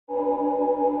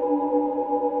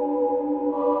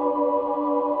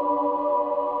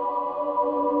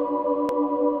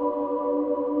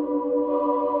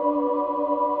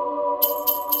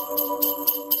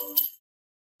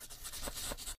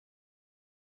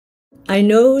I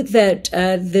know that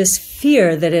this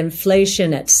fear that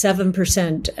inflation at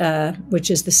 7%,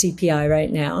 which is the CPI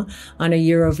right now on a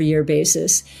year-over-year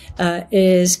basis,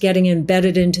 is getting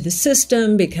embedded into the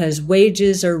system because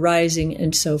wages are rising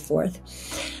and so forth.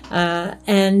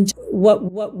 And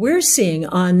what we're seeing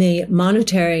on the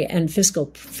monetary and fiscal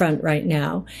front right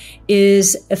now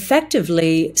is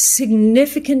effectively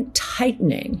significant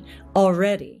tightening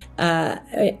already.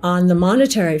 On the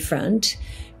monetary front,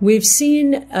 we've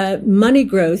seen money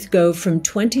growth go from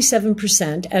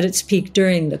 27% at its peak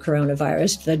during the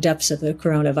coronavirus, the depths of the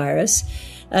coronavirus,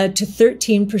 to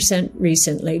 13%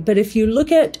 recently. But if you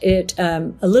look at it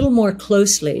a little more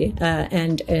closely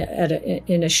and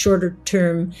in a shorter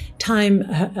term time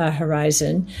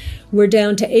horizon, we're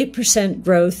down to 8%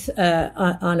 growth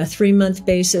on a 3-month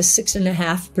basis,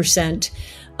 6.5%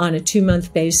 on a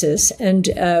 2-month basis. And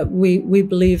we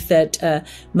believe that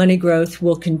money growth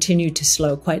will continue to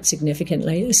slow quite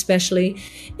significantly, especially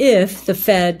if the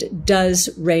Fed does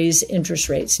raise interest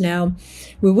rates. Now,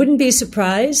 we wouldn't be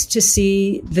surprised to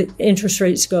see the interest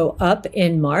rates go up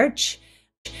in March.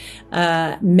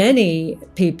 Many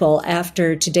people,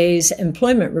 after today's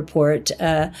employment report,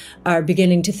 are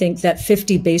beginning to think that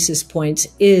 50 basis points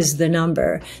is the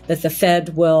number, that the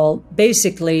Fed will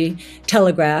basically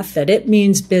telegraph that it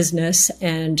means business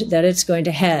and that it's going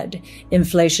to head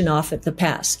inflation off at the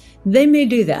pass. They may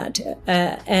do that.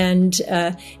 And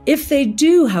if they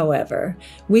do, however,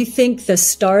 we think the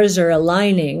stars are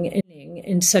aligning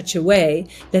in such a way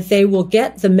that they will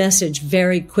get the message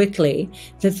very quickly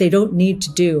that they don't need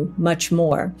to do much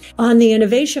more. On the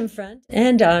innovation front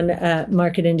and on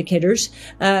market indicators,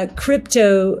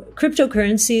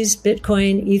 cryptocurrencies,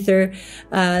 Bitcoin, Ether,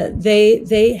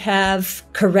 they have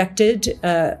corrected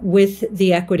with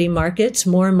the equity markets.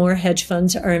 More and more hedge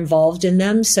funds are involved in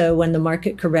them. So when the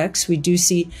market corrects, we do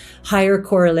see higher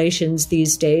correlations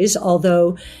these days,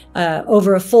 although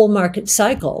over a full market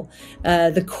cycle,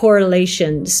 the correlation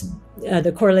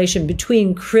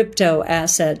between crypto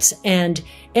assets and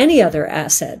any other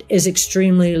asset is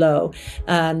extremely low,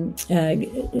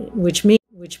 which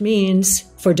means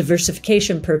for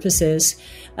diversification purposes,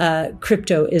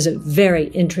 crypto is a very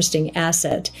interesting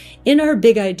asset. In our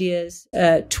Big Ideas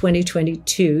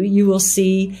 2022, you will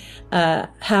see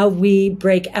how we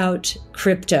break out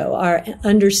crypto. Our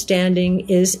understanding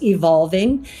is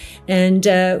evolving, and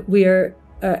we are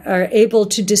able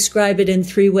to describe it in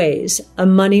 3 ways: a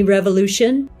money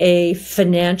revolution, a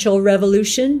financial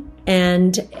revolution,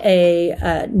 and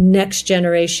a next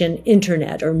generation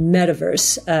internet or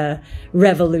metaverse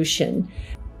revolution.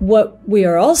 What we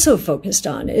are also focused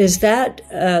on is that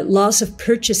loss of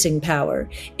purchasing power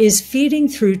is feeding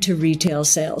through to retail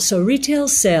sales. So retail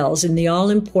sales in the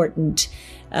all-important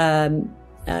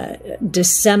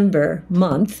December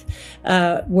month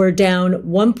were down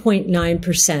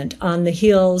 1.9% on the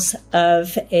heels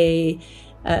of a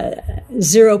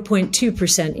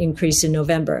 0.2% increase in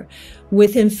November.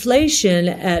 With inflation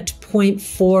at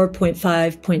 0.4,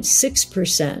 0.5,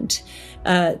 0.6%,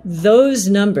 those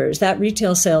numbers, that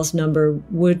retail sales number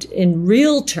would, in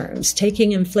real terms,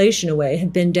 taking inflation away,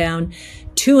 have been down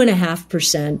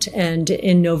 2.5%, and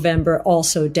in November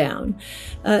also down.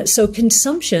 So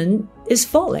consumption is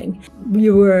falling.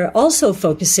 You were also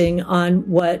focusing on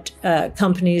what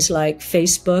companies like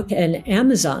Facebook and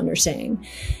Amazon are saying.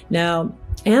 Now,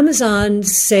 Amazon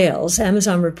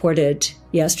reported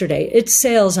yesterday, its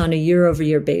sales on a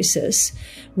year-over-year basis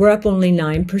were up only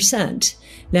 9%.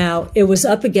 Now, it was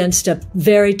up against a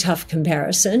very tough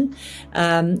comparison.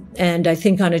 And I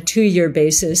think on a 2-year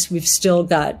basis, we've still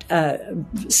got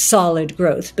solid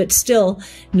growth. But still,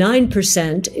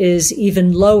 9% is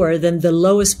even lower than the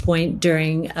lowest point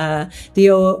during the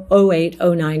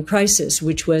 08-09 crisis,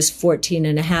 which was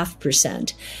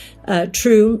 14.5%.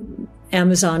 True,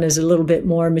 Amazon is a little bit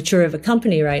more mature of a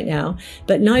company right now,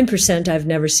 but 9% I've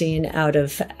never seen out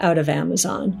of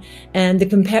Amazon. And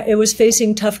it was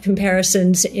facing tough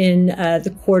comparisons in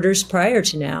the quarters prior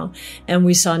to now, and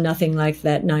we saw nothing like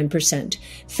that 9%.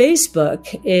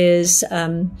 Facebook is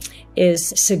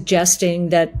suggesting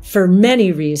that for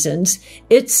many reasons,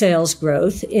 its sales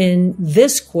growth in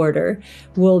this quarter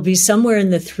will be somewhere in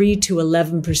the 3 to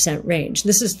 11% range.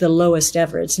 This is the lowest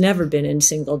ever. It's never been in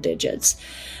single digits.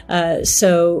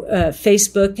 So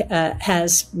Facebook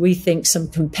has, we think, some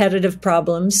competitive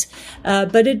problems,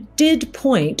 but it did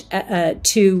point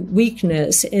to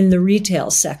weakness in the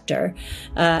retail sector,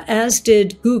 as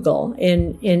did Google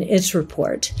in its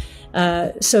report.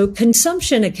 So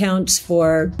consumption accounts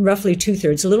for roughly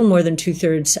 2/3, a little more than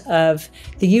 2/3 of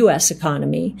the U.S.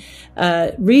 economy.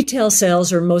 Retail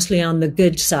sales are mostly on the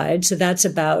goods side, so that's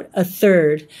about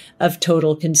 1/3 of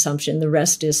total consumption. The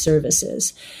rest is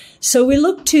services. So we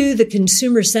look to the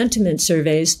consumer sentiment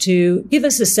surveys to give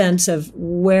us a sense of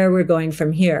where we're going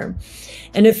from here.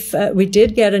 And if we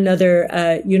did get another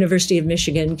University of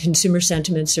Michigan consumer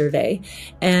sentiment survey,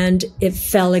 and it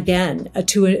fell again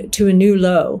to a new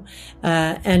low,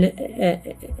 and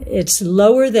it's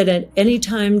lower than at any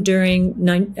time during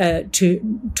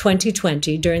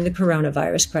 2020 during the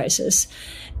coronavirus crisis,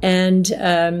 and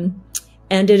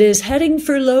it is heading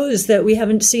for lows that we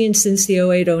haven't seen since the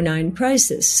 08-09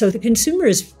 crisis. So the consumer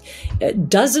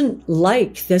doesn't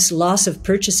like this loss of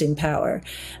purchasing power.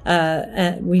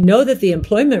 We know that the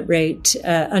unemployment rate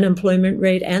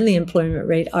and the employment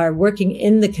rate are working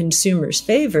in the consumer's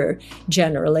favor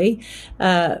generally,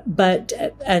 but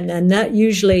that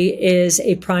usually is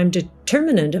a prime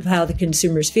determinant of how the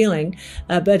consumer's feeling,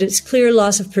 but it's clear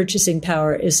loss of purchasing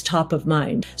power is top of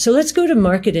mind. So let's go to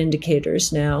market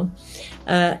indicators now.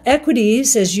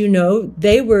 Equities, as you know,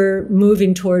 they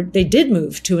did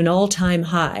move to an all-time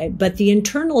high, but the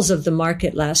internals of the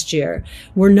market last year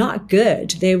were not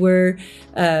good. They were,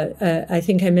 I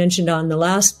think I mentioned on the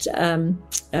last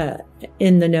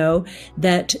In the Know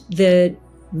that the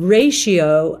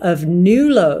ratio of new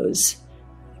lows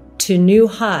to new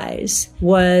highs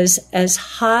was as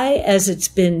high as it's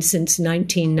been since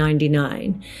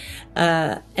 1999.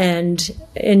 And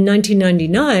in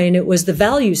 1999, it was the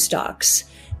value stocks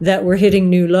that were hitting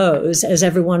new lows as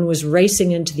everyone was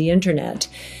racing into the internet.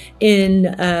 In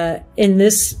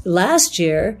this last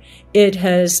year, it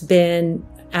has been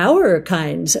our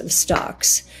kinds of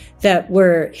stocks that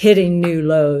were hitting new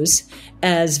lows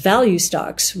as value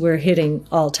stocks were hitting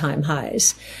all-time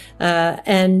highs.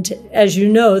 And as you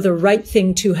know, the right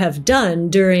thing to have done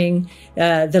during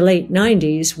the late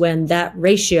 90s, when that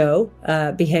ratio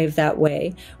behaved that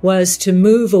way, was to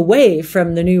move away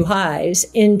from the new highs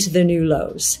into the new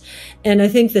lows. And I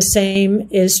think the same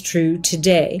is true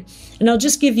today. And I'll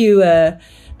just give you a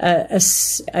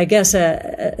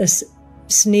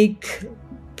sneak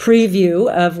preview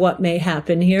of what may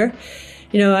happen here.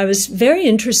 You know, I was very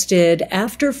interested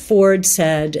after Ford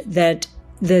said that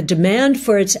the demand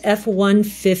for its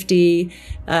F-150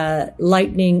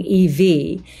 Lightning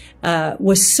EV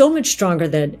was so much stronger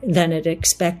than it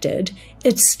expected,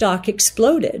 its stock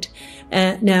exploded.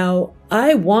 Now,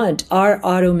 I want our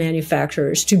auto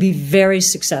manufacturers to be very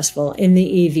successful in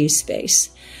the EV space.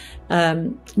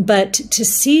 But to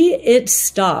see its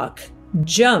stock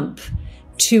jump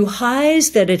to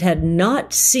highs that it had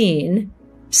not seen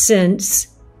since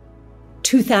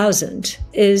 2000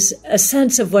 is a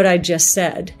sense of what I just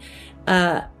said.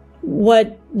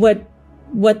 What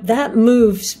that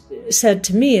move said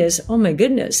to me is, oh my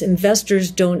goodness, investors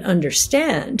don't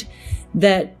understand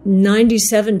that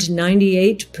 97 to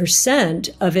 98%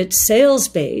 of its sales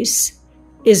base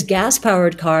is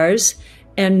gas-powered cars,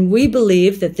 and we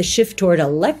believe that the shift toward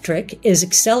electric is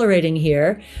accelerating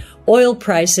here. Oil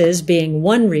prices being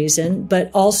one reason, but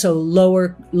also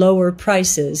lower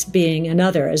prices being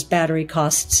another as battery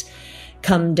costs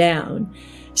come down.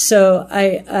 So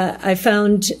I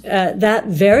found that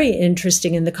very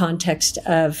interesting in the context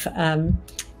of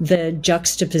the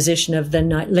juxtaposition of the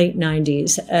late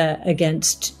 90s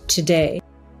against today.